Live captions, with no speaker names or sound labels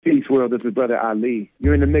World. This is Brother Ali.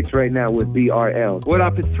 You're in the mix right now with BRL. What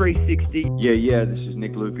up, it's 360. Yeah, this is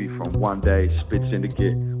Nick Loopy from One Day Spit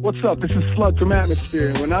Syndicate. What's up? This is Slug from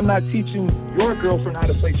Atmosphere. And when I'm not teaching your girlfriend how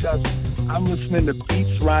to play chess, I'm listening to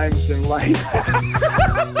beats, rhymes, and life.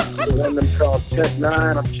 The one them called Tech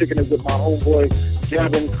 9. I'm kicking it with my homeboy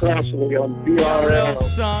Gavin Crossley on BRL.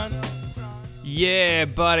 Son. Yeah,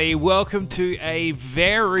 buddy. Welcome to a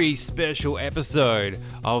very special episode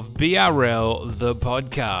of BRL, the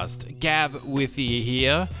podcast. Gav with you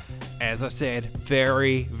here. As I said,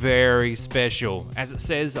 very, very special. As it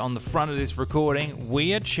says on the front of this recording,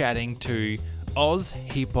 we are chatting to Oz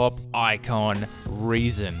hip-hop icon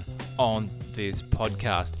Reason on this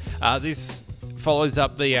podcast. This follows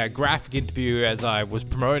up the graphic interview as I was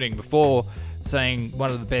promoting before, saying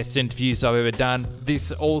one of the best interviews I've ever done.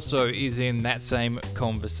 This also is in that same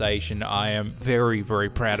conversation. I am very,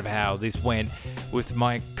 very proud of how this went with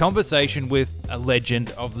my conversation with a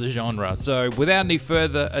legend of the genre. So without any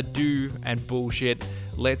further ado and bullshit,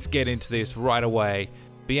 let's get into this right away.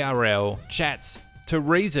 BRL chats to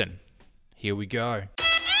Reason. Here we go.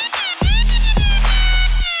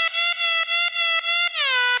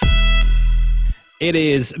 It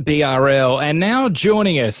is BRL, and now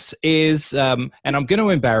joining us is, and I'm going to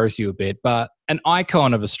embarrass you a bit, but an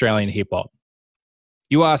icon of Australian hip-hop.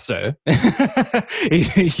 You are, sir.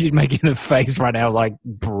 You're making the face right now like,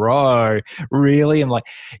 bro, really? I'm like,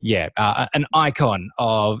 yeah, an icon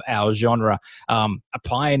of our genre, a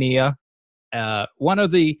pioneer, one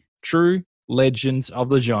of the true legends of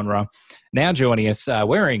the genre. Now joining us,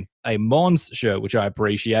 wearing a Mons shirt, which I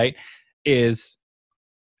appreciate, is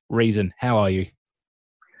Reason. How are you?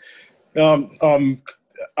 I'm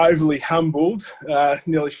overly humbled,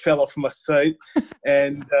 nearly fell off my seat,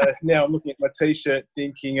 and now I'm looking at my T-shirt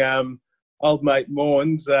thinking, old mate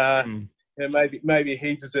Mons, maybe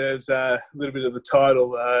he deserves a little bit of the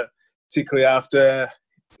title, particularly after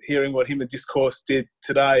hearing what him and Discourse did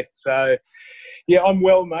today. So, yeah, I'm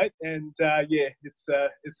well, mate, and it's a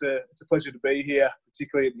pleasure to be here,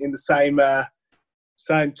 particularly in the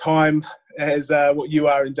same time as what you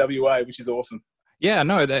are in WA, which is awesome. Yeah,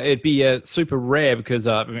 no, it'd be super rare because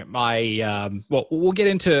we'll get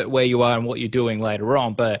into where you are and what you're doing later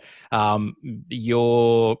on, but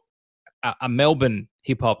you're a Melbourne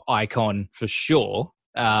hip-hop icon for sure.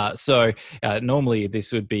 So normally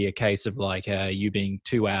this would be a case of like you being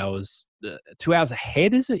 2 hours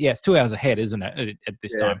ahead, is it? Yes, 2 hours ahead, isn't it, at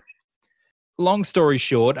this time? Long story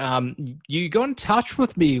short, you got in touch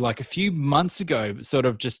with me like a few months ago, sort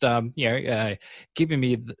of just giving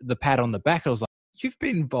me the pat on the back. I was like, you've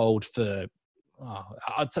been involved for,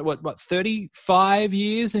 I'd say, what, 35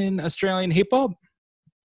 years in Australian hip-hop?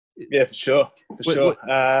 Yeah, for sure.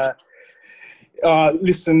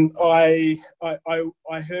 Listen, I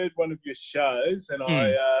heard one of your shows, and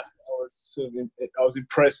I was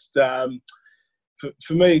impressed.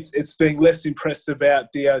 For me, it's being less impressed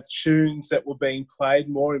about the tunes that were being played,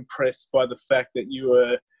 more impressed by the fact that you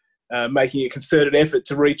were making a concerted effort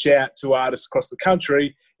to reach out to artists across the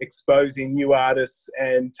country, exposing new artists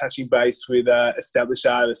and touching base with established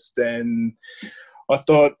artists. And I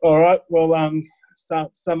thought, all right, well,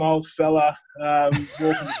 some old fella walking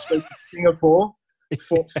the streets of Singapore,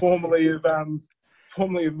 formerly of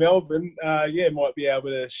Melbourne, might be able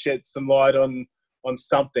to shed some light on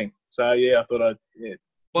something. So yeah, I thought I'd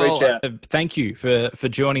reach out. Thank you for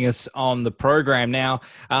joining us on the program. Now,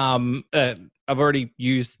 I've already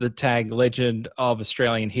used the tag legend of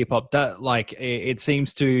Australian hip hop. Like it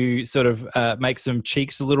seems to sort of make some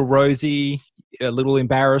cheeks a little rosy, a little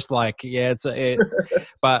embarrassed. Like, yeah,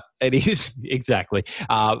 but it is exactly.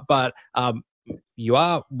 But you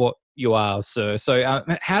are what you are, sir. So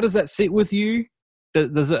how does that sit with you?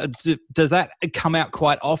 Does that come out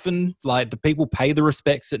quite often? Like, do people pay the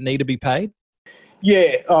respects that need to be paid?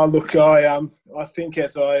 Yeah. Look, I think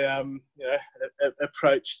as I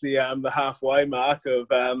approach the halfway mark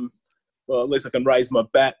of at least I can raise my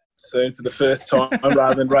bat soon for the first time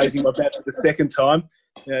rather than raising my bat for the second time.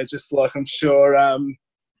 Just like I'm sure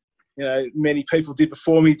many people did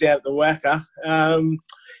before me down at the Wacker.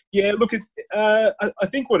 Look, I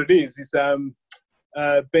think what it is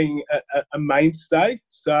being a mainstay.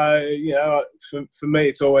 So for me,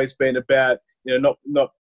 it's always been about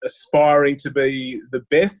not aspiring to be the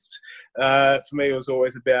best. For me, it was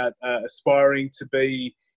always about aspiring to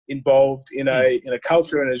be involved in a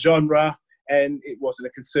culture and a genre, and it wasn't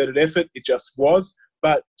a concerted effort. It just was,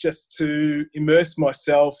 but just to immerse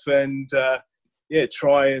myself and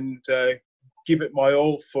try and give it my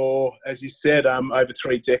all for, as you said, over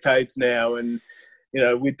 3 decades now. And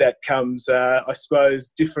with that comes, I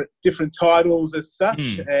suppose, different titles as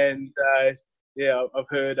such, and I've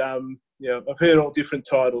heard I've heard all different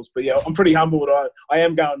titles, but I'm pretty humbled. I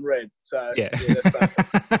am going Red, so yeah.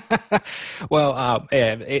 That's Well,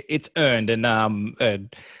 it's earned, and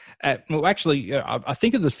well, actually, I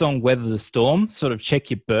think of the song "Weather the Storm." Sort of check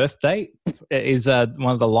your birth date is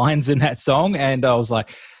one of the lines in that song, and I was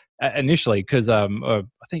like, initially, because I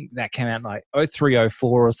think that came out like 03,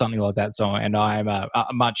 04 or something like that song, and I'm a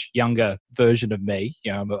much younger version of me.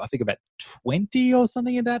 I think about 20 or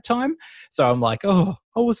something at that time. So I'm like, oh,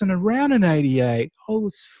 I wasn't around in '88. I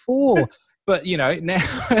was 4. But now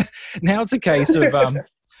now it's a case of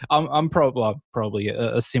I'm probably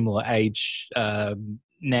a similar age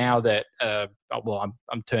now that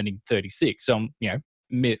I'm turning 36. So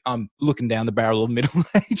I'm looking down the barrel of middle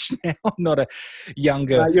age now. I'm not a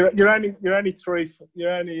younger. You're only 3.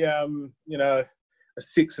 You're only a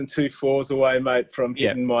 6 and 2 4s away, mate, from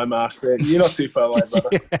hitting my mark there. You're not too far away, brother.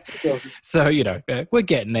 Yeah. So we're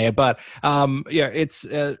getting there, but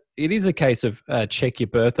it is a case of check your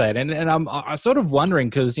birthday, and I'm sort of wondering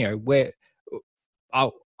because where I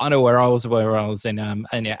know where I was in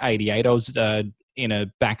 '88. I was in a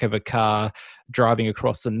back of a car driving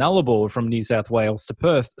across the Nullarbor from New South Wales to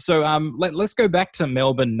Perth. So let's go back to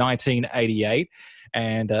Melbourne 1988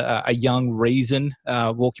 and a young Reason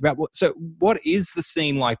walking about. So what is the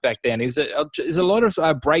scene like back then? Is a lot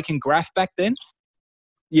of break and graph back then?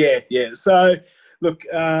 Yeah. So look,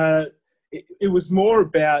 it was more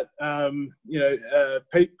about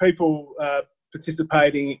people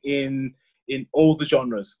participating in all the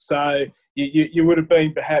genres. So you would have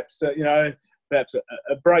been perhaps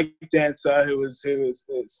a break dancer who was a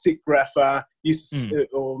sick grapher,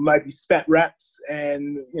 or maybe spat raps,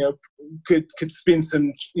 and could spin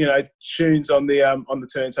some tunes on the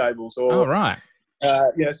turntables. Or, oh right.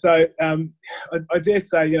 So I dare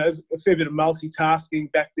say there's a fair bit of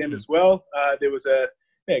multitasking back then as well. There was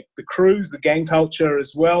the crews, the gang culture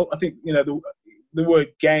as well. I think the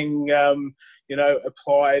word gang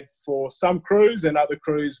applied for some crews, and other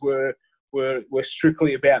crews were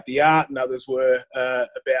strictly about the art, and others were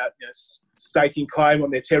about staking claim on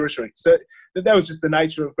their territory. So that was just the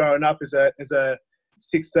nature of growing up as a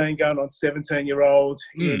 16 going on 17-year-old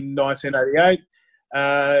in 1988.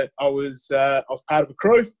 I was part of a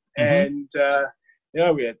crew, and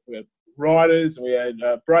we had riders, we had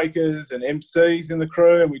breakers and MCs in the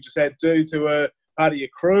crew, and we just had dudes who were part of your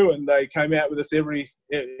crew, and they came out with us every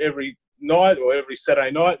night or every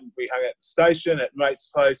Saturday night, and we hung out at the station at mate's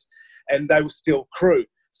place, and they were still crew.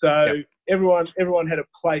 So everyone had a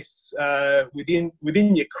place within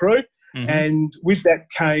your crew, and with that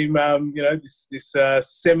came this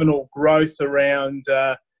seminal growth around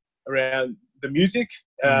the music.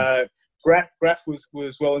 Graph was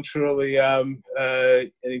well and truly an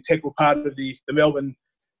integral part of the Melbourne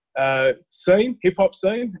scene, hip hop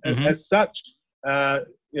scene as such. There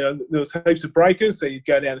was heaps of breakers, so you'd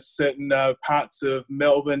go down to certain parts of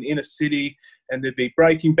Melbourne inner city, and there'd be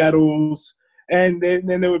breaking battles, and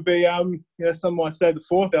then there would be some might say the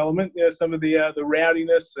fourth element, some of the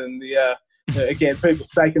rowdiness and the again people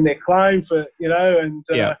staking their claim for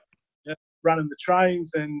running the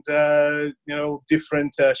trains, and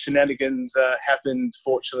different shenanigans happened,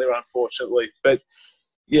 fortunately or unfortunately. But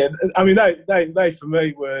yeah, I mean they for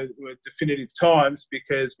me were definitive times,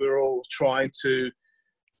 because we were all trying to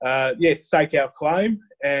stake our claim,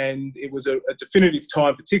 and it was a definitive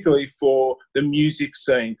time, particularly for the music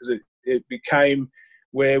scene, because it became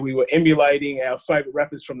where we were emulating our favourite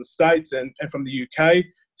rappers from the States and from the UK,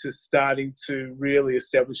 to starting to really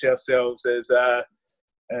establish ourselves as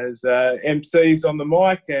MCs on the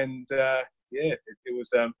mic, and it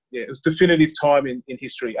was definitive time in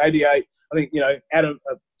history. '88, I think Adam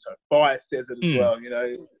Bias says it as well.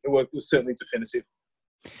 It was certainly definitive.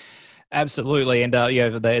 Absolutely, and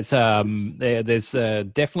there's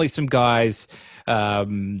definitely some guys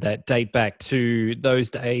that date back to those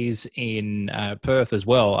days in Perth as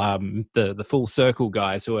well. The Full Circle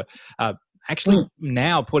guys who are actually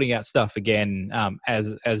now putting out stuff again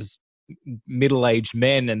as middle-aged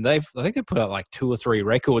men, and I think they put out like 2 or 3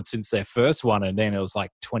 records since their first one, and then it was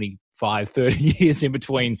like 25, 30 years in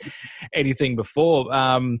between anything before.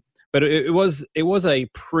 But it was a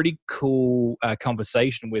pretty cool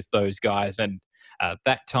conversation with those guys, and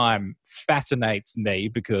that time fascinates me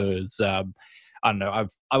because I don't know.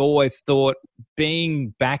 I've always thought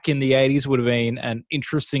being back in the 80s would have been an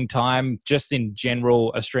interesting time, just in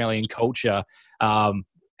general Australian culture,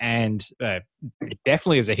 and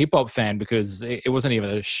definitely as a hip hop fan, because it wasn't even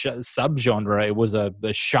a subgenre; it was a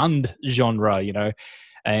shunned genre,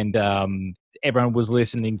 and everyone was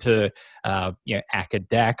listening to,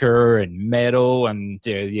 Akadaka and metal, and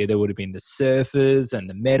there would have been the Surfers and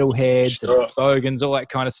the Metalheads and the Bogans, all that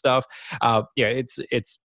kind of stuff.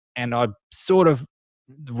 And I sort of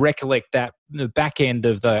recollect that the back end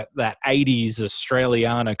of that 80s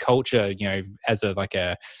Australiana culture, as a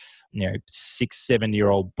 6-7 year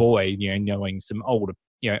old boy, knowing some older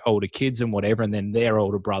kids and whatever, and then their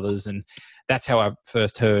older brothers, and that's how I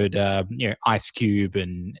first heard Ice Cube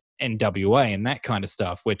and NWA and that kind of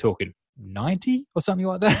stuff. We're talking 90 or something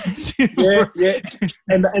like that. yeah.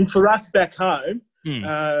 And for us back home,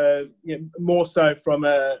 more so from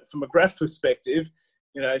a graph perspective,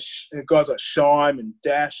 guys like Shime and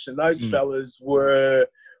Dash and those fellas were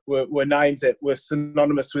names that were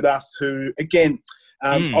synonymous with us. Who again,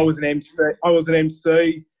 I was an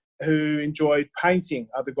MC who enjoyed painting.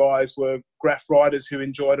 Other guys were graph writers who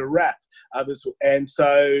enjoyed a rap. Others, and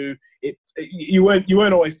so you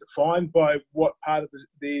weren't always defined by what part of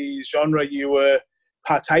the genre you were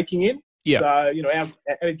partaking in. Yeah. So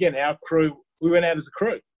our crew, we went out as a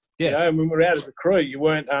crew. Yes. And when we were out as a crew, you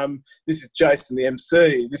weren't. This is Jason the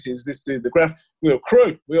MC. This is this dude the graph. We were a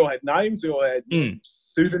crew. We all had names. We all had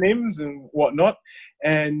pseudonyms and whatnot.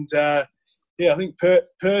 And I think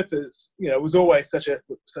Perth is, was always such a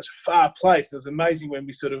far place. It was amazing when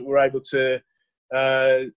we sort of were able to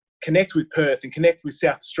connect with Perth and connect with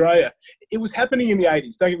South Australia. It was happening in the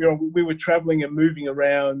 80s. Don't get me wrong. We were travelling and moving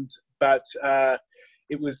around, but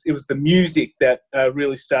it was the music that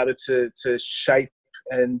really started to shape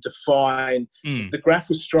and define. The graph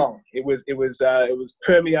was strong. It was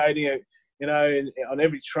permeating, on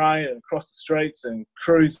every train and across the streets and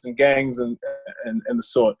crews and gangs and the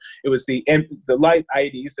sort. It was the late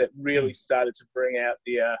 80s that really started to bring out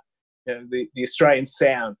the Australian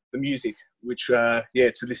sound, the music, which to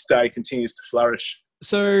this day continues to flourish.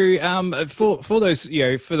 So for those,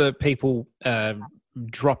 for the people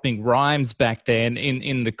dropping rhymes back then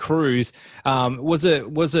in the crews, was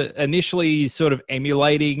it initially sort of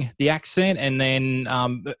emulating the accent, and then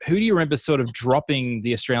who do you remember sort of dropping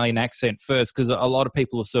the Australian accent first? Because a lot of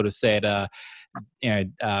people have sort of said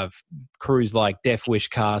crews like Death Wish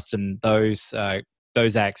Cast and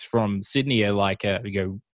those acts from Sydney are like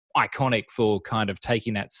iconic for kind of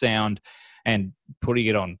taking that sound and putting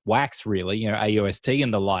it on wax, really, AUST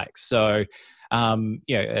and the like. So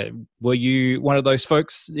were you one of those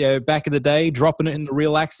folks back in the day dropping it in the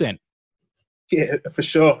real accent? Yeah, for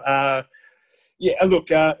sure. Look,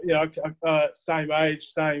 same age,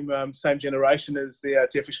 same generation as the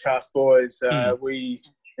Death Wish Cast boys. We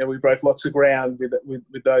broke lots of ground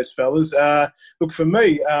with those fellas. Look, for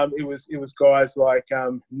me, it was guys like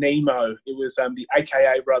Nemo. It was the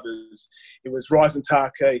AKA brothers. It was Rise and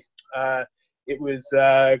Tarkey. It was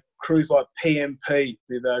crews like PMP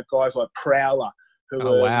with guys like Prowler, who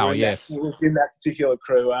were in that particular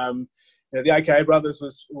crew. The AKA brothers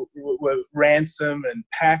were Ransom and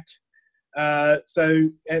Pack. So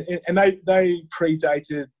they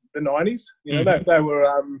predated the 90s. They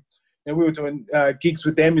were. We were doing gigs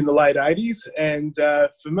with them in the late 80s, and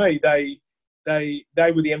for me, they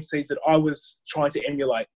were the MCs that I was trying to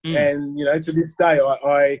emulate. And to this day,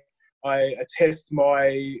 I attest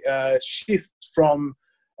my shift from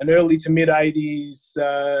an early to mid 80s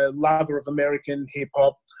lover of American hip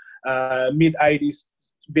hop, mid 80s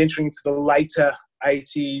venturing into the later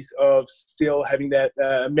 80s of still having that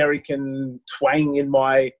American twang in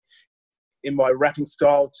my rapping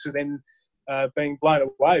style, to then being blown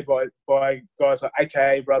away by guys like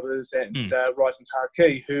AKA Brothers and Rise and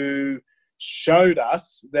Tarkey, who showed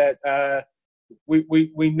us that we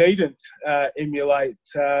needn't emulate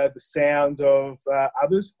the sound of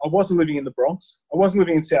others. I wasn't living in the Bronx. I wasn't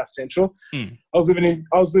living in South Central. I was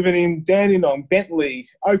living in Dandenong, Bentley,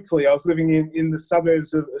 Oakley. I was living in the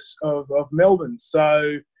suburbs of Melbourne.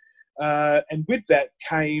 So, and with that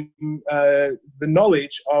came the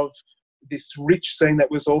knowledge of this rich scene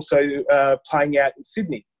that was also playing out in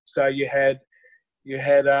Sydney. So you had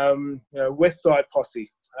West Side Posse,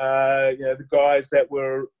 the guys that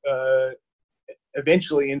were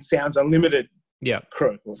eventually in Sounds Unlimited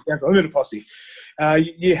crew, or Sounds Unlimited posse.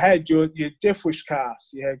 You had your Death Wish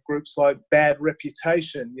Cast. You had groups like Bad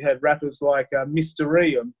Reputation. You had rappers like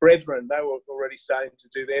Mystery and Brethren. They were already starting to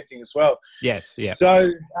do their thing as well. Yes, yeah.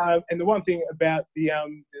 So, and the one thing about the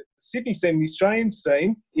Sydney scene, the Australian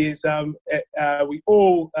scene, is we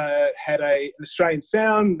all had an Australian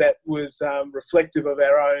sound that was reflective of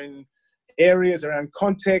our own areas, our own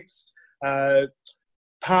context.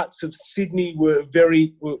 Parts of Sydney were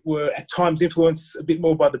at times influenced a bit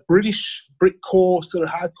more by the British Britcore sort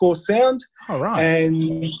of hardcore sound. Oh, right.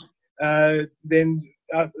 And then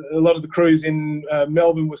a lot of the crews in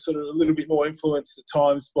Melbourne were sort of a little bit more influenced at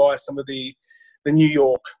times by some of the New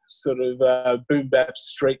York sort of boom bap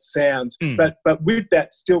street sound. But with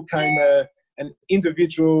that still came an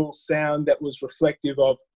individual sound that was reflective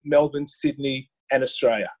of Melbourne, Sydney, and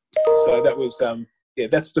Australia. So that was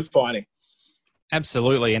that's defining.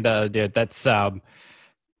 Absolutely, and that's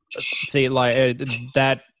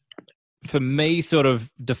that for me sort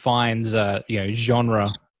of defines genre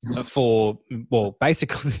for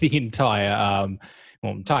basically the entire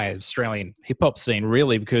Australian hip hop scene,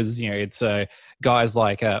 really, because it's guys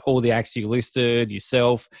like all the acts you listed,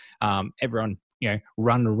 yourself, everyone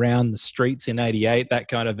run around the streets in '88, that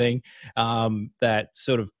kind of thing, that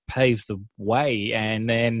sort of paved the way, and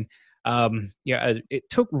then. It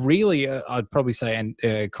took really, I'd probably say, and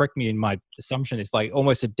correct me in my assumption, it's like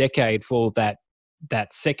almost a decade for that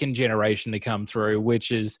second generation to come through, which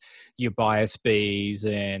is your Bias Bs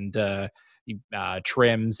and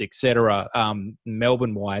Trems, etc.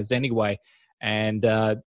 Melbourne-wise, anyway, and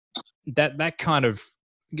that kind of,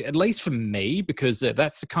 at least for me, because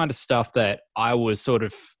that's the kind of stuff that I was sort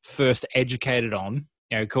of first educated on.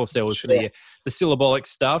 Of course, there was the syllabolic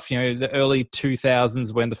stuff, the early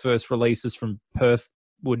 2000s when the first releases from Perth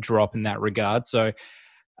would drop in that regard. So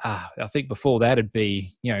I think before that it'd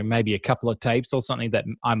be, maybe a couple of tapes or something that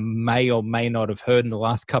I may or may not have heard in the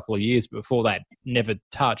last couple of years. But before that, never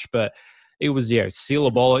touched. But it was,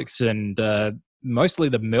 syllabolics and mostly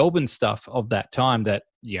the Melbourne stuff of that time that,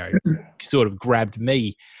 sort of grabbed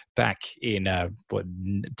me back in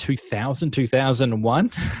 2000,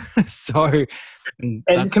 2001. So, and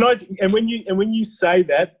when you say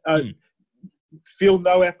that, feel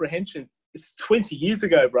no apprehension. It's 20 years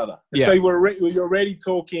ago, brother. Yeah. So you're already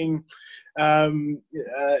talking.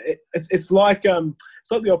 It's like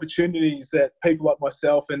the opportunities that people like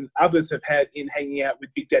myself and others have had in hanging out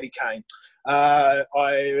with Big Daddy Kane. I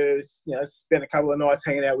spent a couple of nights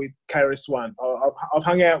hanging out with KRS-One. I've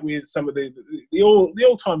hung out with some of the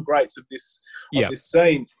all-time greats of this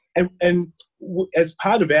scene, and as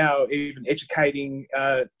part of our even educating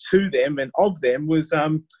to them and of them was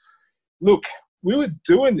look. We were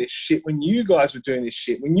doing this shit when you guys were doing this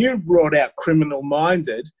shit. When you brought out Criminal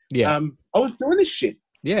Minded, I was doing this shit.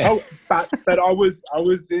 Yeah. But I was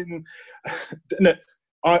in. No,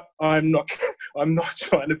 I'm not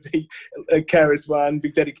trying to be a KRS-One,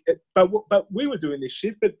 Big Daddy. But we were doing this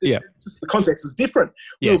shit. But just the context was different.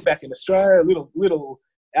 We were back in Australia, a little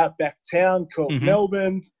outback town called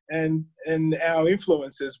Melbourne, and our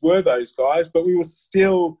influences were those guys. But we were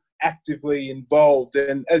still actively involved,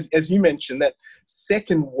 and as you mentioned, that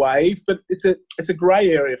second wave, but it's a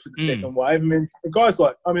grey area for the second wave. I mean, guys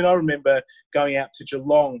like, I remember going out to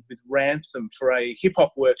Geelong with Ransom for a hip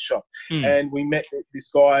hop workshop, and we met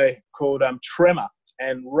this guy called Tremor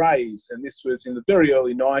and Rays, and this was in the very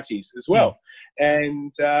early 90s as well.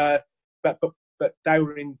 And but they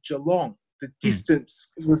were in Geelong. The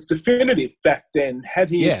distance was definitive back then.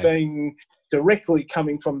 Had he been directly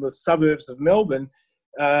coming from the suburbs of Melbourne,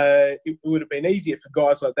 it would have been easier for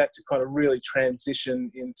guys like that to kind of really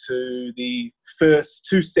transition into the first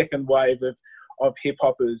second wave of hip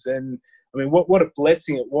hoppers. And I mean, what a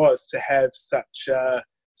blessing it was to have such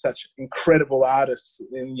incredible artists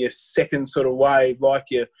in your second sort of wave, like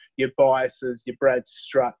your Biases, your Brad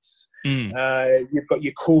Strutts. You've got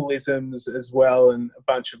your Coolisms as well, and a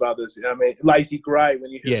bunch of others. I mean, Lazy Grey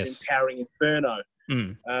when you heard him Towering Inferno.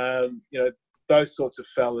 Those sorts of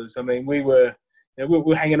fellas. I mean, we were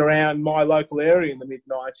hanging around my local area in the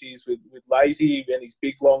mid-90s with Lazy and his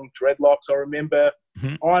big, long dreadlocks. I remember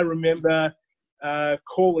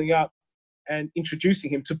calling up and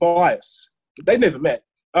introducing him to Bias. They never met.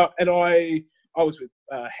 And I was with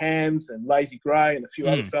Hams and Lazy Grey and a few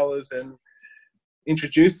other fellas and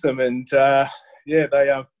introduced them. And,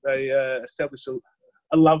 they established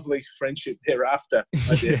a lovely friendship thereafter,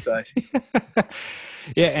 I dare say.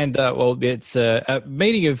 Yeah, and it's a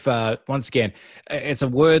meaning of, once again, it's a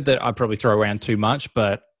word that I probably throw around too much,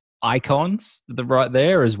 but icons, right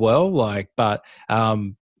there as well. But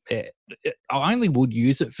I only would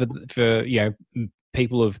use it for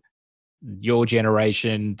people of your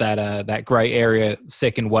generation, that grey area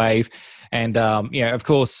second wave, and of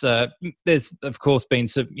course there's been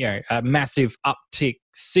some a massive uptick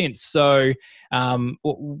since. So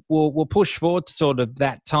we'll push forward to sort of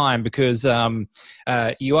that time, because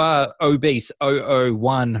you are Obese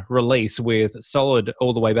 001 release with Solid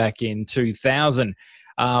all the way back in 2000.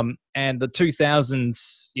 And the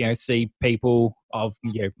 2000s, see people of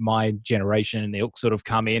my generation and ilk sort of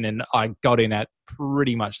come in, and I got in at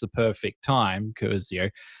pretty much the perfect time, because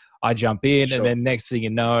I jump in, Sure. and then next thing you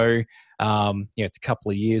know, it's a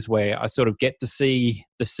couple of years where I sort of get to see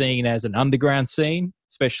the scene as an underground scene,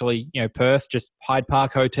 especially, Perth, just Hyde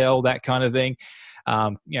Park Hotel, that kind of thing.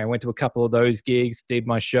 Went to a couple of those gigs, did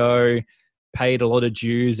my show, paid a lot of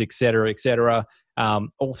dues, et cetera,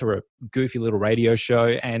 all through a goofy little radio show.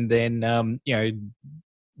 And then,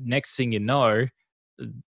 next thing you know,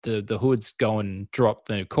 the Hoods go and drop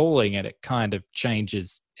the calling, and it kind of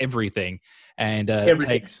changes everything. And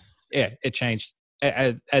Everything. it changed.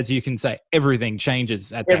 As you can say, everything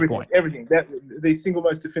changes at that point. Everything. The single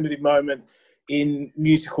most definitive moment in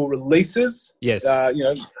musical releases. Yes.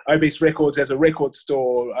 Obese Records has a record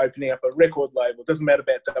store, opening up a record label. It doesn't matter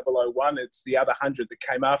about 001. It's the other 100 that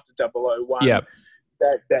came after 001. Yep.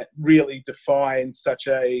 That really defined such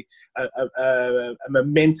a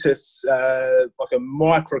momentous, like a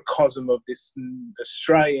microcosm of this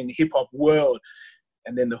Australian hip-hop world.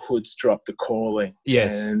 And then the Hoods dropped the calling.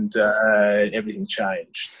 Yes. And everything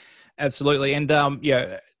changed. Absolutely. And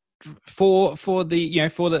for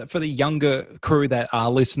the younger crew that are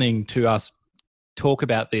listening to us talk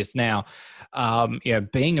about this now,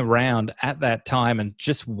 being around at that time and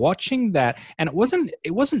just watching that, and it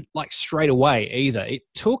wasn't like straight away either. It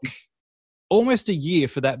took almost a year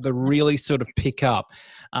for that to really sort of pick up.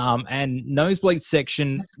 And Nosebleed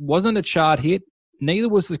Section wasn't a chart hit. Neither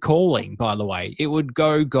was The Calling, by the way. It would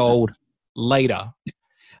go gold later.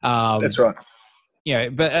 That's right.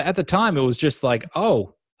 But at the time it was just like,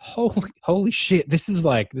 oh, holy shit, this is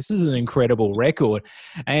an incredible record.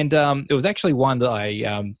 And it was actually one that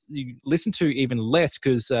I listened to even less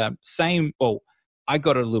because I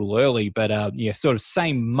got it a little early, but sort of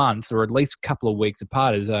same month or at least a couple of weeks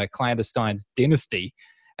apart as Clandestine's Dynasty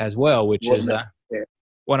as well, which is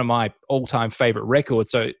one of my all-time favorite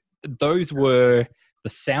records. So those were the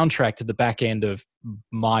soundtrack to the back end of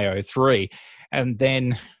my 03. And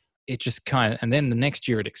then it just and then the next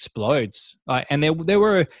year it explodes. And there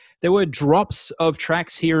were drops of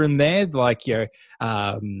tracks here and there, like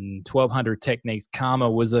 1200 Techniques.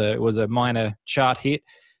 Karma was a minor chart hit,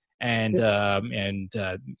 and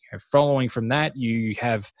following from that you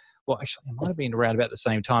have, actually it might have been around about the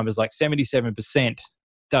same time as like 77%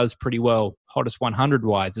 does pretty well, hottest 100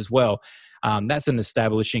 wise as well. That's an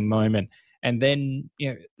establishing moment. And then,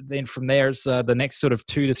 then from there, it's the next sort of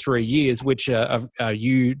 2 to 3 years, which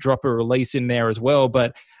you drop a release in there as well.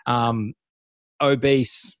 But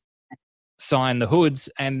Obese signed the Hoods,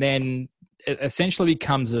 and then it essentially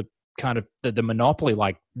becomes a kind of the monopoly,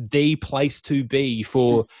 like the place to be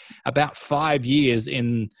for about 5 years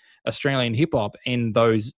in Australian hip hop. In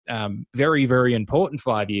those very, very important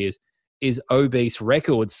 5 years is Obese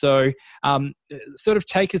Records. So sort of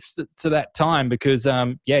take us to that time, because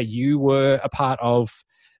you were a part of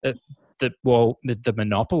the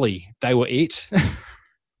monopoly. They were it.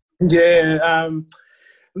 Yeah.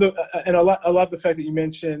 Look, and I love the fact that you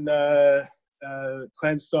mentioned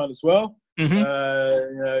Clandestine as well. Mm-hmm.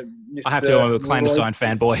 I have to. I'm a Clandestine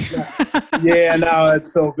fanboy. Yeah, no,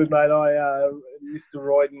 it's all good, mate. Mr.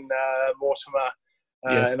 Royden Mortimer.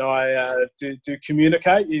 Yes. And I do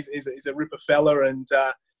communicate. He's a ripper fella, and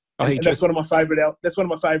that's one of my favorite. That's one of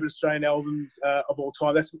my favorite Australian albums of all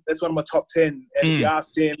time. That's one of my top 10. And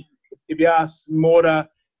if you ask Mortar,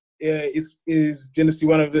 is Dynasty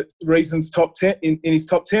one of the reasons top 10 in his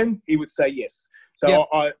top 10? He would say yes. So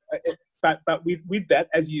but with that,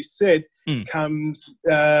 as you said, comes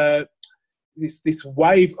this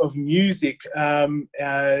wave of music.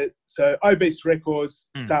 So Obese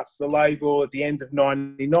Records starts the label at the end of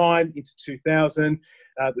 99 into 2000.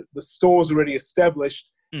 The store's already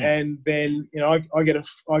established, and then I get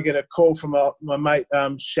a call from my mate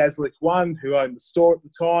Shazlik One, who owned the store at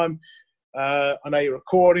the time. I know you're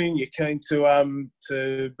recording. You're keen to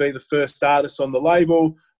be the first artist on the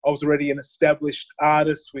label. I was already an established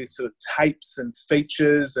artist with sort of tapes and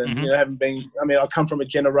features, and I come from a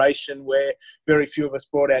generation where very few of us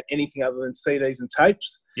brought out anything other than CDs and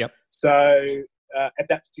tapes. Yep. So at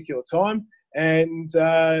that particular time, and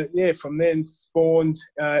from then spawned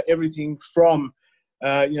everything from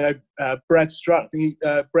Brad Strutt. I think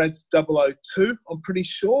Brad's 002. I'm pretty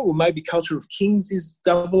sure, or maybe Culture of Kings is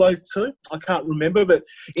 002. I can't remember, but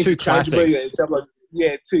two classics.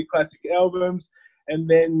 Two classic albums. And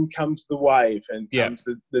then comes the wave, and comes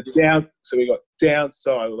the down. So we got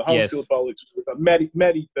Downside, the whole Steel Bollocks. We've got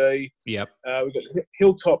Matty B. Yep. We've got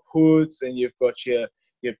Hilltop Hoods, and you've got your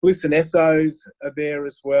Bliss and Essos are there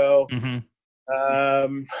as well. Mm-hmm.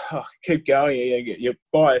 Keep going. You get your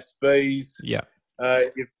Bias Bs. Yeah.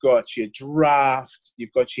 You've got your Draft.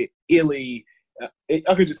 You've got your Illy.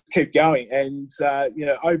 I could just keep going. And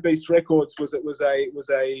Obese Records was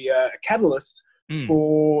a catalyst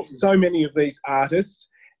for so many of these artists.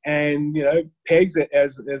 And, you know, Pegs,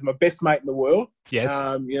 as my best mate in the world. Yes.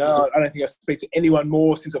 You know, I don't think I speak to anyone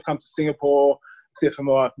more since I've come to Singapore, except for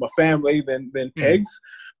my family, than Pegs.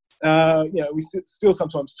 You know, we still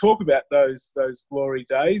sometimes talk about those glory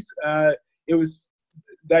days. It was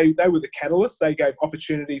they were the catalyst. They gave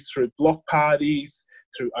opportunities through block parties,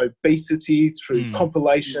 through obesity, through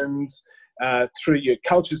compilations, through your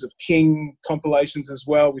Cultures of King compilations as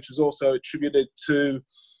well, which was also attributed to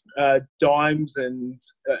Dimes and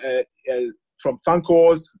from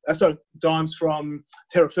Funkors. Dimes from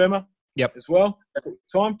Terra Firma as well at the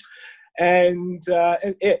time. And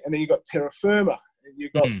then you got Terra Firma, and you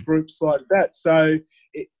got groups like that. So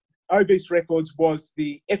Obese Records was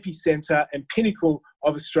the epicenter and pinnacle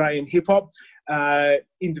of Australian hip-hop,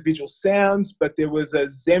 individual sounds, but there was a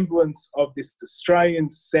semblance of this Australian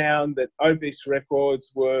sound that Obese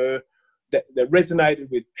Records that resonated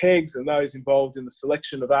with Pegs and those involved in the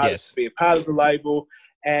selection of artists to be a part of the label.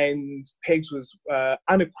 And Pegs was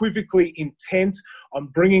unequivocally intent on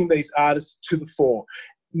bringing these artists to the fore,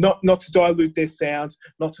 not to dilute their sound,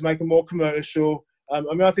 not to make them more commercial. I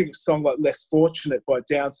mean, I think of a song like Less Fortunate by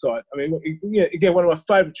Downside. I mean, again, one of my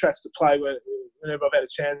favourite tracks to play whenever I've got a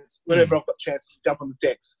chance to jump on the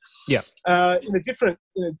decks. Yeah. In a different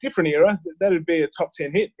era, that would be a top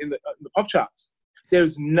 10 hit in the pop charts.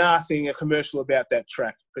 There's nothing commercial about that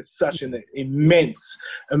track. It's such an immense,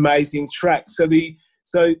 amazing track. So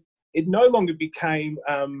it no longer became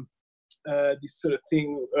this sort of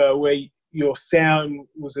thing where your sound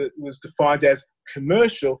was defined as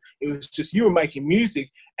commercial. It was just you were making music,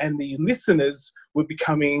 and the listeners were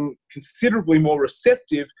becoming considerably more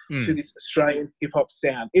receptive to this Australian hip hop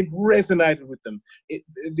sound. It resonated with them.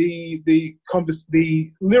 The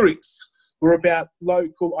lyrics were about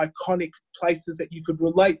local iconic places that you could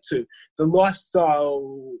relate to. The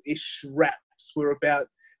lifestyle-ish raps were about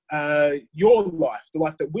your life, the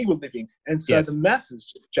life that we were living. And so the masses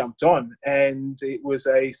just jumped on, and it was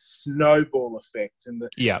a snowball effect. And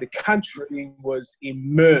the country was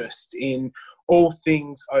immersed in all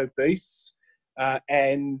things obese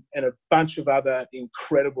and a bunch of other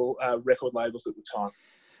incredible record labels at the time.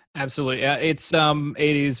 Absolutely. It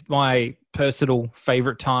is my personal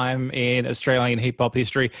favourite time in Australian hip-hop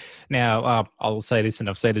history. Now, I'll say this, and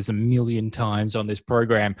I've said this a million times on this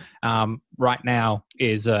program, right now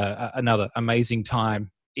is another amazing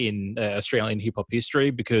time in Australian hip-hop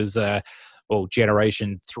history because,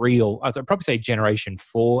 Generation 3, or I'd probably say Generation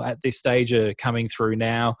 4 at this stage are coming through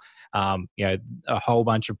now. A whole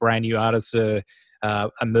bunch of brand new artists are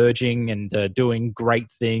emerging and doing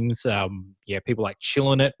great things. People like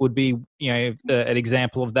Chillin' It would be, an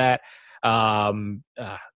example of that. I'm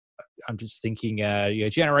just thinking,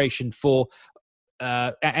 Generation 4,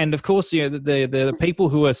 and of course, the people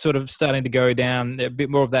who are sort of starting to go down a bit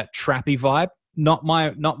more of that trappy vibe. Not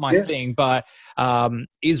my thing, but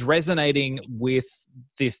is resonating with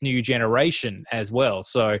this new generation as well.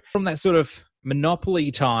 So from that sort of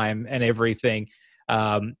monopoly time and everything.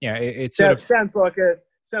 It sort of sounds like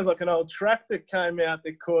an old track that came out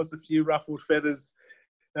that caused a few ruffled feathers.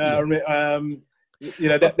 That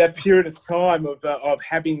period of time of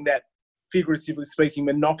having that, figuratively speaking,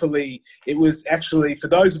 monopoly. It was actually, for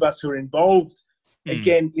those of us who are involved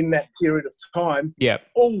again in that period of time.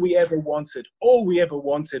 All we ever wanted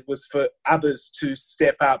was for others to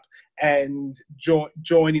step up and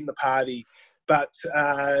join in the party. But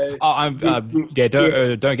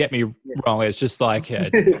don't get me wrong. It's just like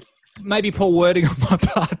it's maybe poor wording on my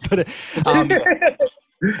part, but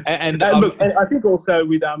and I think also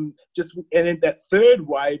with in that third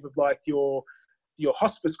wave of like your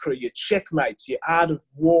hospice crew, your checkmates, your Art of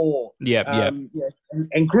War, and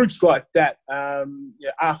groups like that,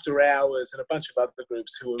 After Hours, and a bunch of other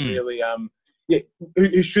groups who are really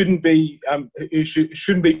who shouldn't be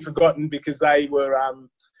forgotten because they were.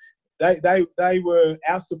 They were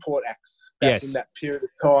our support acts back in that period of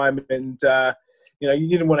time, and you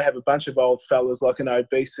didn't want to have a bunch of old fellas like an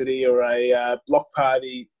Obesity or a Block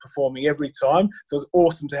Party performing every time. So it was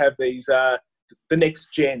awesome to have these the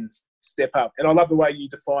next gens step up. And I love the way you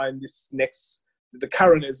define the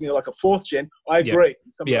current as like a fourth gen. I agree.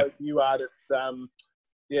 Some of those new artists, are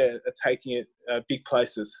taking it big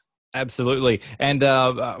places. Absolutely, and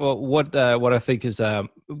what I think is.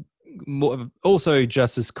 Also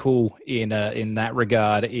just as cool in that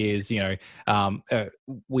regard is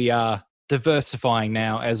we are diversifying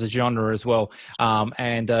now as a genre as well,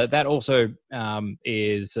 and that also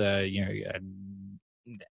is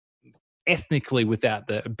ethnically, without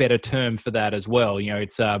the better term for that as well. You're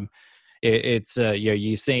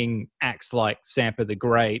seeing acts like Sampa the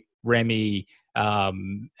Great, Remy,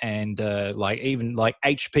 and like even like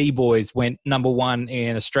HP Boys went #1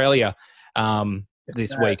 in Australia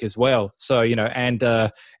this week as well. So and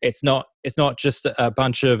it's not just a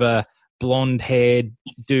bunch of blonde-haired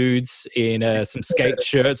dudes in some skate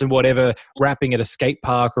shirts and whatever, rapping at a skate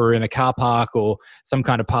park or in a car park or some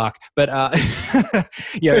kind of park. But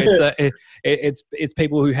it's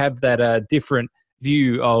people who have that different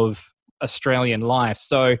view of Australian life.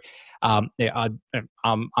 So I'm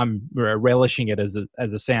relishing it as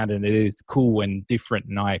a sound, and it is cool and different,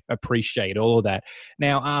 and I appreciate all of that.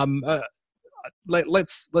 Now,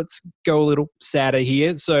 let's go a little sadder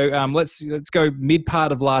here. So let's go mid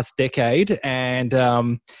part of last decade and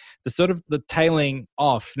the sort of the tailing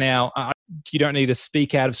off. Now, you don't need to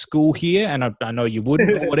speak out of school here, and I know you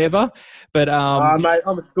wouldn't or whatever, but mate,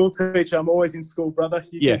 I'm a school teacher. I'm always in school, brother.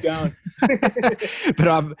 You keep going.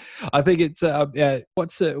 But I think it's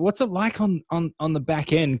what's it like on the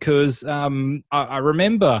back end? Because I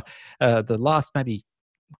remember the last maybe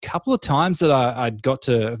couple of times that I'd got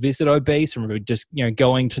to visit Obese, and just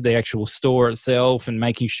going to the actual store itself and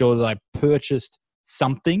making sure that I purchased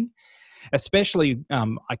something. Especially,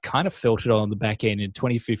 I kind of felt it on the back end in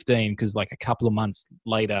 2015 because like a couple of months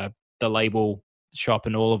later, the label shop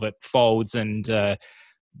and all of it folds, and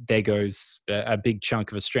there goes a big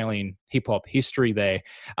chunk of Australian hip hop history there.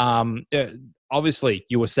 Obviously,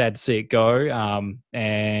 you were sad to see it go,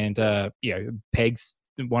 and Peg's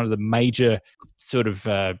one of the major sort of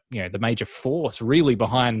the major force really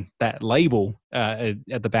behind that label at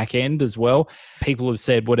the back end as well. People have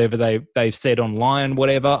said whatever they've said online,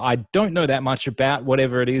 whatever. I don't know that much about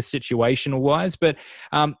whatever it is situational wise, but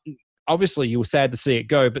obviously you were sad to see it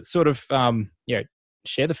go, but sort of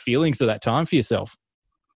share the feelings of that time for yourself.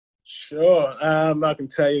 Sure. I can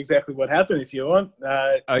tell you exactly what happened if you want.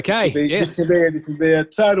 Okay. This will be a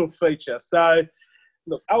total feature. So,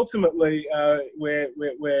 look, ultimately,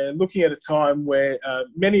 we're looking at a time where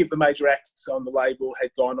many of the major acts on the label had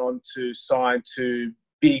gone on to sign to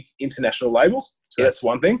big international labels. So that's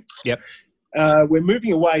one thing. Yep. We're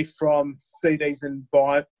moving away from CDs and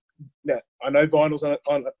vinyl. Now, I know vinyl's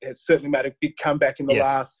has certainly made a big comeback in the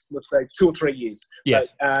last, let's say, 2 or 3 years.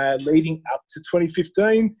 Yes. But leading up to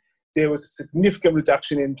 2015, there was a significant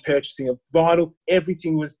reduction in purchasing of vinyl.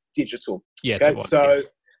 Everything was digital. Yes. Okay? It was,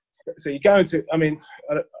 So you go into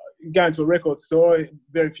a record store,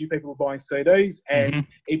 very few people are buying CDs, and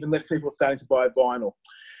even less people are starting to buy vinyl.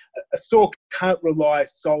 A store can't rely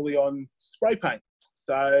solely on spray paint.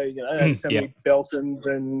 So, so many belts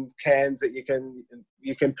and cans that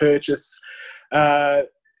you can purchase, and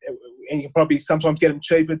you can probably sometimes get them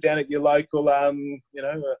cheaper down at your local,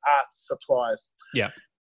 arts suppliers. Yeah.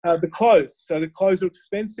 The clothes. So the clothes are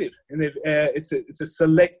expensive, and it's a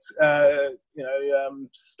select,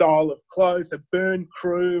 style of clothes. So Burn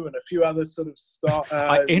Crew and a few other sort of style.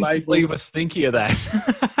 I instantly labels. was thinking of that.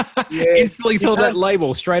 Instantly thought that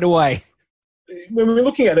label straight away. When we're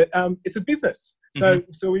looking at it, it's a business.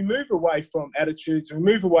 So we move away from attitudes, we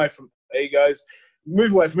move away from egos, we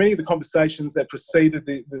move away from any of the conversations that preceded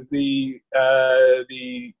the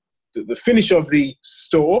finish of the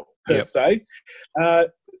store per se.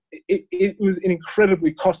 It was an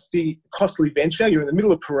incredibly costly venture. You're in the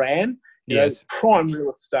middle of Paran, prime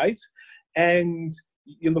real estate, and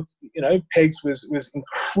you look. Pegs was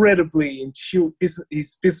incredibly intuitive.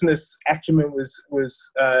 His business acumen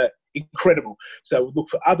was incredible. So we look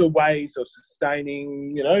for other ways of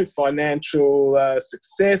sustaining, financial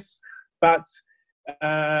success. But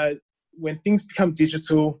when things become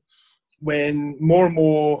digital, when more and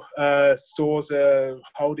more stores are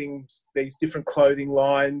holding these different clothing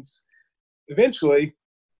lines, eventually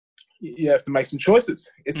you have to make some choices.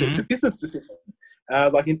 It's a business decision,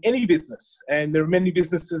 like in any business. And there are many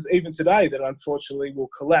businesses even today that unfortunately will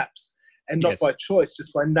collapse, and not by choice,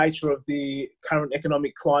 just by nature of the current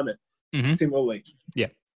economic climate. Similarly,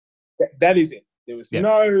 that is it. There was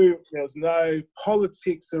no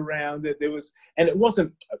politics around it. It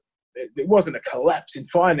wasn't a collapse in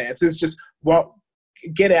finance. It's just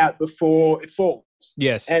get out before it falls.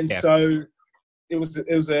 Yes. And so it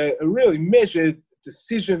was a really measured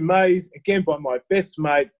decision made again by my best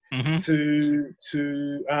mate to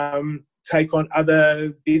take on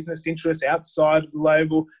other business interests outside of the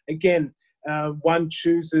label. Again, one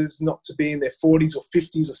chooses not to be in their 40s or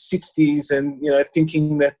 50s or 60s and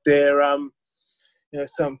thinking that they're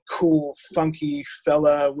some cool, funky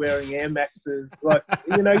fella wearing Air Maxes. Like,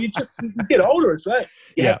 you get older as well.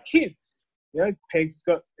 You have kids. Peg's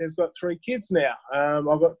has got 3 kids now.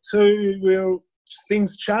 I've got 2.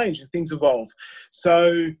 Things change and things evolve.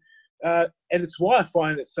 So and it's why I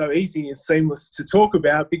find it so easy and seamless to talk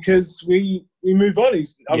about, because we move on.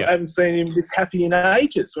 I haven't seen him this happy in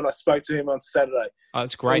ages. When I spoke to him on Saturday, oh,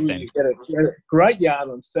 it's great. Then we had a great yarn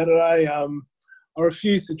on Saturday. I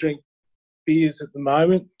refuse to drink beers at the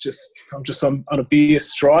moment. I'm just on a beer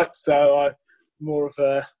strike, so I'm more of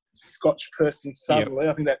a Scotch person suddenly.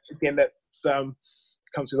 I think that again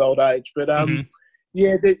comes with old age, but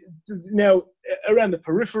yeah, now around the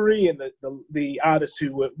periphery and the artists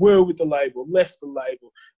who were with the label, left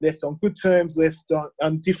on good terms, left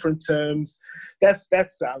on different terms. That's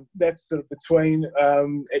sort of between.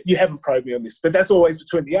 You haven't probed me on this, but that's always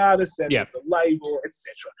between the artist and the label,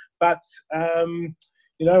 etc. But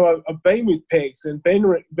I've been with Pegs and been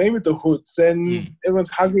with the Hoods, and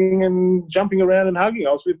everyone's hugging and jumping around and hugging.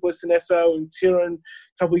 I was with Bliss and Esso and Tyrion a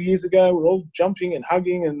couple of years ago. We're all jumping and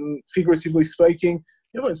hugging and figuratively speaking.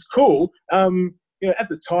 It was cool. At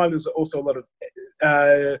the time, there's also a lot of,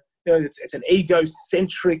 it's an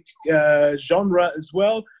egocentric genre as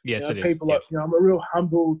well. Yes, it people is. Like, I'm a real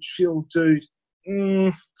humble, chill dude.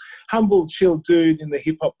 Humble, chill dude in the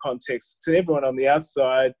hip hop context. To everyone on the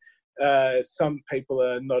outside, some people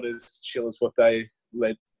are not as chill as what they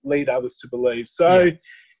lead others to believe. So,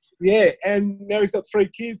 and now he's got 3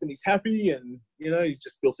 kids and he's happy, and he's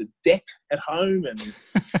just built a deck at home and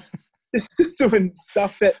just doing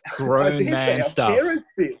stuff that grown man stuff.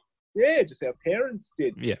 Parents did. Yeah, just our parents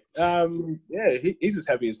did. Yeah. He's as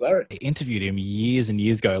happy as Larry. I interviewed him years and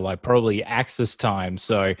years ago, like probably Axis time.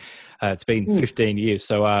 So it's been 15 years.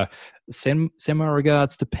 So send my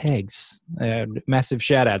regards to Pegs. Massive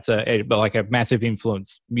shout outs, but like a massive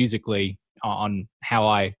influence musically on how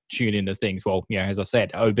I tune into things. Well, as I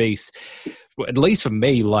said, Obese, at least for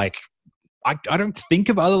me, like I don't think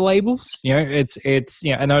of other labels. It's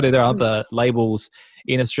I know that there are other labels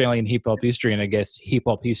in Australian hip hop history, and I guess hip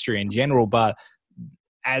hop history in general, but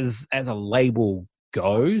as a label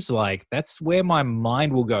goes, like that's where my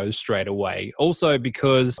mind will go straight away. Also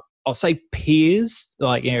because I'll say peers,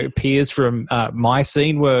 like peers from my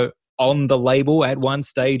scene were on the label at one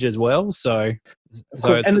stage as well. So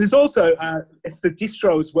and there's also it's the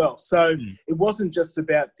distro as well. So it wasn't just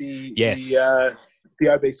about the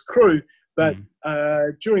Obese crew. But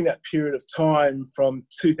during that period of time from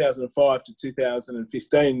 2005 to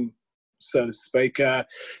 2015, so to speak,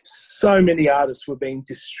 so many artists were being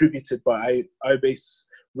distributed by Obese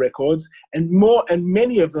Records, and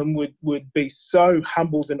many of them would be so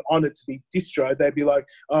humbled and honoured to be distro. They'd be like,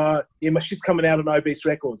 my shit's coming out on Obese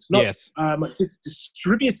Records. Not, my shit's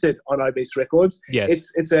distributed on Obese Records. Yes.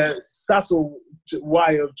 It's a subtle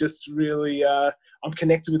way of just really... I'm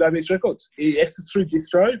connected with Obese Records. Yes, it's through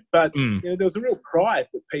distro, but there was a real pride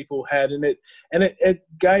that people had, and it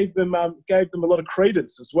gave them a lot of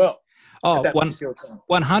credence as well. Oh,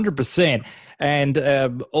 100%. And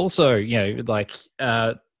also,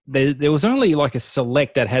 there was only like a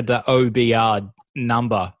select that had the OBR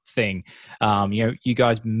number thing. You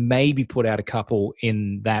guys maybe put out a couple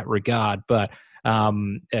in that regard, but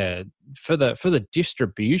for the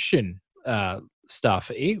distribution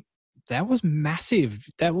stuff, that was massive.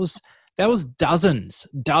 That was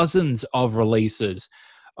dozens of releases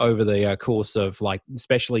over the course of, like,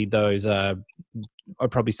 especially those, I'd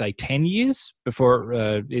probably say 10 years before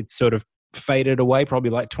it sort of faded away, probably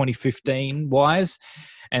like 2015 wise.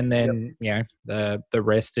 And then, the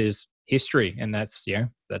rest is history. And that's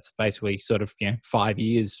basically sort of, 5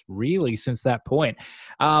 years really since that point.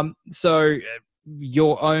 So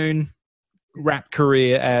your own rap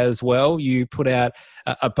career as well. You put out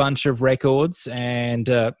a bunch of records and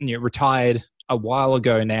retired a while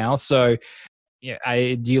ago now. So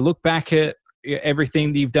do you look back at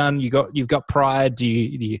everything that you've done? You've got pride. Do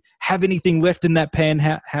you have anything left in that pen?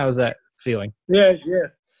 How's that feeling? Yeah.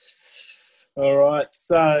 All right.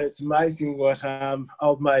 So it's amazing what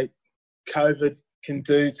old mate COVID can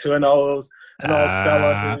do to an old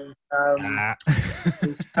fella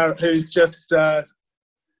who's just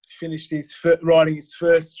finished writing his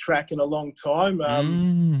first track in a long time. I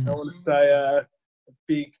want to say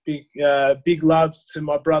big loves to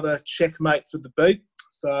my brother Checkmate for the beat.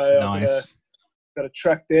 So nice. I've got a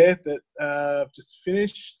track there that I've just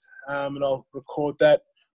finished, and I'll record that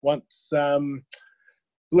once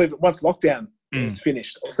lockdown is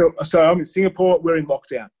finished. So I'm in Singapore. We're in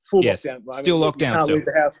lockdown, full lockdown. Right? Still lockdown. Can't leave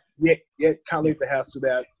the house. Yeah, can't leave the house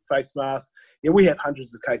without face masks. Yeah, we have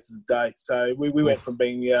hundreds of cases a day. So we went from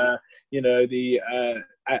being, the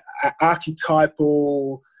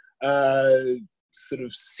archetypal sort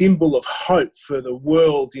of symbol of hope for the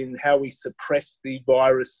world in how we suppressed the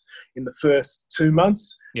virus in the first 2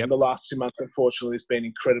 months, Yep. And the last 2 months, unfortunately, has been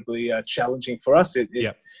incredibly challenging for us. It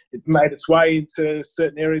made its way into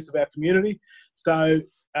certain areas of our community. So,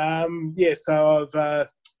 so I've got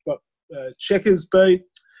Checkers beat,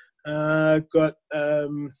 got a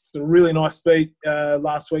really nice beat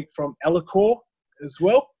last week from Elacor as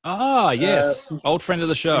well. Ah, yes. Old friend of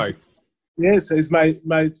the show. Yes, he's made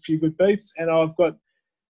a few good beats. And I've got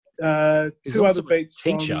two other beats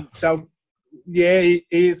teacher. from... Yeah, he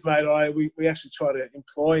is, mate. We actually tried to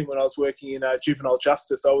employ him when I was working in juvenile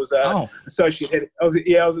justice. I was associate head. I was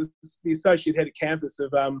the associate head of campus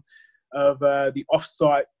of the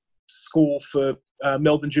off-site school for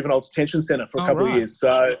Melbourne Juvenile Detention Centre for a couple of years.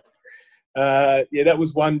 So that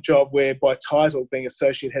was one job where, by title, being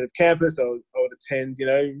associate head of campus, I would attend,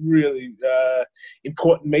 really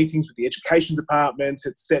important meetings with the education department,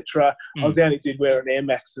 etc. I was the only dude wearing Air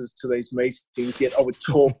Maxes to these meetings, yet I would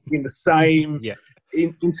talk in the same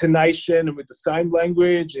intonation and with the same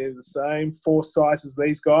language and the same foresight as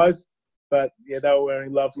these guys. But they were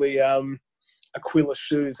wearing lovely Aquila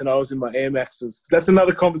shoes, and I was in my Air Maxes. That's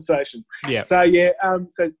another conversation. Yeah. So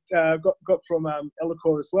got from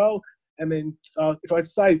Elacor as well. And then if I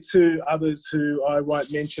say two others who I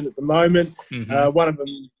won't mention at the moment, one of them,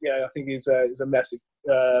 I think is a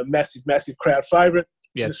massive crowd favourite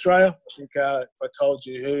in Australia. I think if I told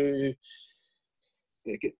you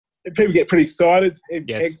who, people get pretty excited.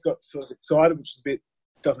 Eggs got sort of excited, which is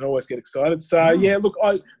doesn't always get excited. So look,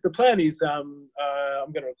 the plan is I'm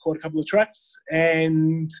going to record a couple of tracks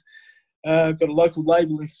and. Got a local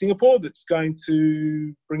label in Singapore that's going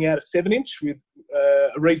to bring out a 7-inch with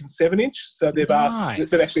a Reason 7-inch. So they've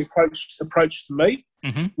actually approached me,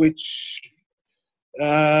 which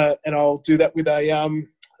and I'll do that with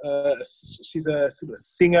she's a sort of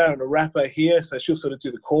singer and a rapper here, so she'll sort of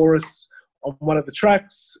do the chorus on one of the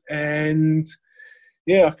tracks, and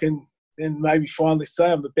I can then maybe finally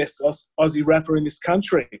say I'm the best Aussie rapper in this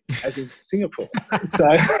country, as in Singapore.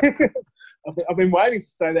 So. I've been waiting to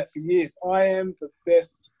say that for years. I am the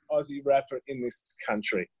best Aussie rapper in this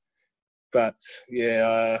country, but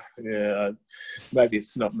maybe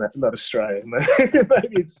it's not Australia.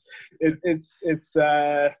 Maybe it's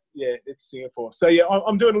Singapore. So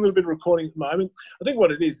I'm doing a little bit of recording at the moment. I think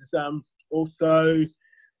what it is also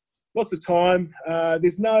lots of time.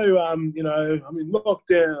 There's no lockdown.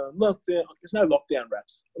 There's no lockdown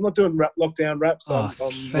raps. I'm not doing lockdown raps. I'm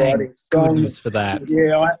writing songs for that.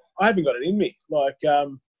 Yeah, I haven't got it in me. Like, I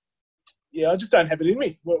just don't have it in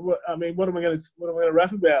me. What am I going to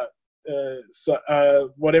rap about?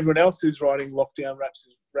 What everyone else who's writing lockdown raps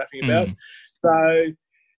is rapping about. So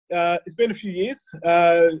it's been a few years.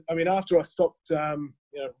 After I stopped,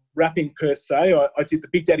 rapping per se, I did the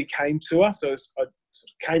Big Daddy Kane tour. So I sort of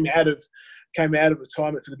came out of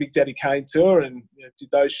retirement for the Big Daddy Kane tour and did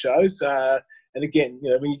those shows. And again,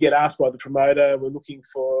 when you get asked by the promoter, we're looking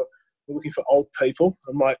for old people.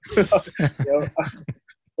 I'm like,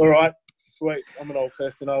 all right, sweet. I'm an old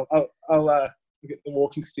person. I'll get the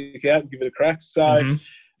walking stick out and give it a crack. So,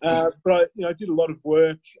 but I did a lot of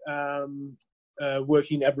work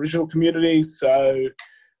working in Aboriginal communities. So.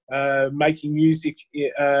 Making music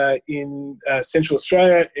in Central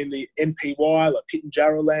Australia in the NPY, like Pit and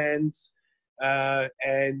Jarrah lands,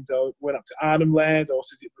 and I went up to Arnhem Land. I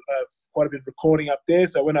also did quite a bit of recording up there.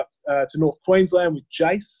 So I went up to North Queensland with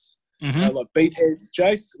Jace, like Beatheads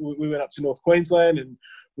Jace. We went up to North Queensland and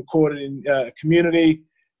recorded in a community.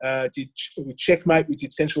 Did with Checkmate, we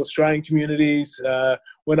did Central Australian communities.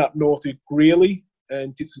 Went up north to Greeley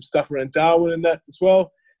and did some stuff around Darwin and that as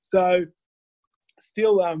well. So.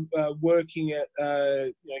 Still working at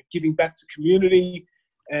giving back to community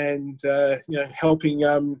and helping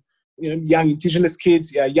young Indigenous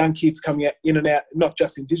kids, young kids coming out in and out, not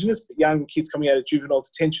just Indigenous, but young kids coming out of juvenile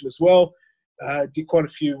detention as well. Did quite a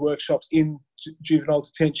few workshops in juvenile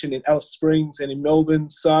detention in Alice Springs and in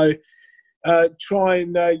Melbourne. So try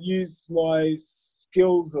and use my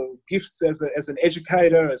skills or gifts as an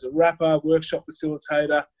educator, as a rapper, workshop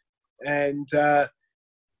facilitator, and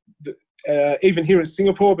even here in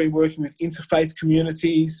Singapore, I've been working with interfaith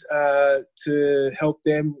communities to help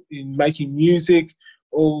them in making music,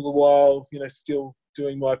 all the while, still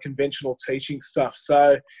doing my conventional teaching stuff.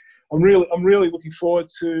 So I'm really looking forward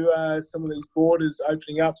to some of these borders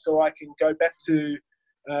opening up, so I can go back to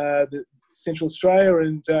the Central Australia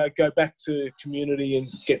and go back to community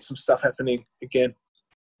and get some stuff happening again.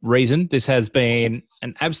 Reason, this has been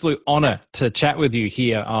an absolute honour to chat with you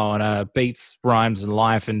here on Beats, Rhymes and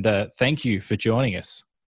Life, and thank you for joining us.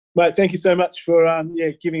 Mate, thank you so much for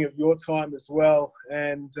giving of your time as well.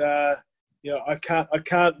 And I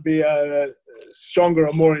can't be stronger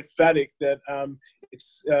or more emphatic that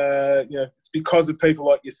it's it's because of people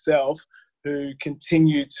like yourself who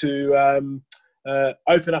continue to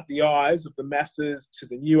open up the eyes of the masses to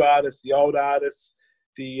the new artists, the old artists,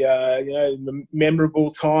 the memorable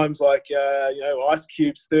times like Ice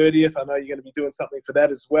Cube's 30th. I know you're going to be doing something for that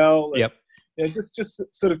as well. Yep. And, just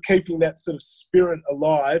sort of keeping that sort of spirit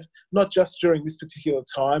alive, not just during this particular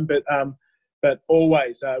time, but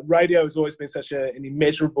always. Radio has always been such an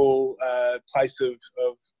immeasurable place of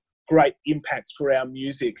great impact for our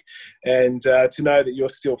music, and to know that you're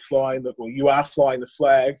still flying you are flying the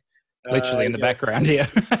flag. Literally in the background here.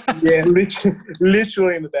 Yeah,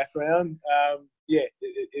 literally in the background.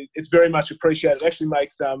 It's very much appreciated. It actually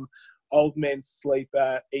makes old men sleep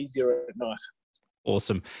easier at night.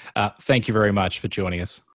 Awesome. Thank you very much for joining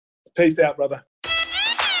us. Peace out, brother.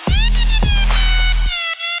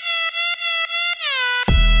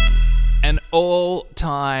 An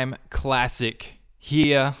all-time classic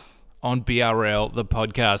here on BRL, the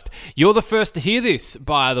podcast. You're the first to hear this,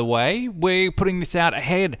 by the way. We're putting this out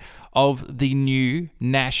ahead of the new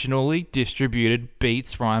nationally distributed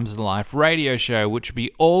Beats, Rhymes and Life radio show, which will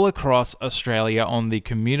be all across Australia on the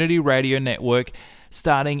Community Radio Network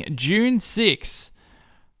starting June 6,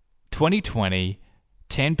 2020,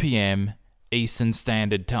 10 p.m. Eastern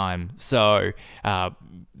Standard Time. So,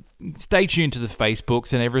 stay tuned to the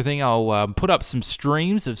Facebooks and everything. I'll put up some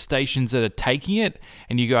streams of stations that are taking it,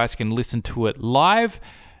 and you guys can listen to it live.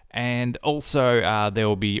 And also, there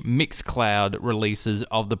will be Mixcloud releases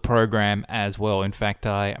of the program as well. In fact,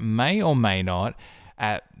 I may or may not,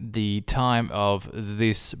 at the time of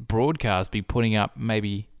this broadcast, be putting up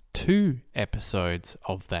maybe 2 episodes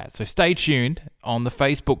of that. So stay tuned on the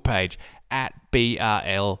Facebook page at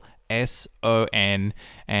BRLSON,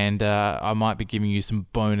 and I might be giving you some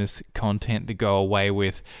bonus content to go away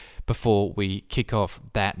with before we kick off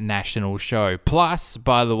that national show. Plus,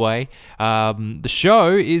 by the way, the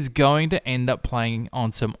show is going to end up playing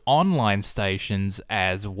on some online stations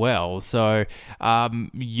as well. So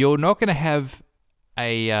you're not going to have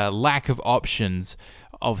a lack of options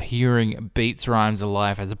of hearing Beats, Rhymes and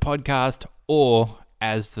Life as a podcast or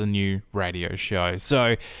as the new radio show.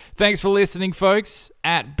 So thanks for listening, folks.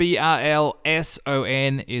 At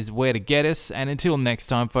BRLSON is where to get us. And until next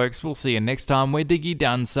time, folks, we'll see you next time. We're Diggy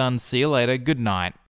Done, son. See you later. Good night.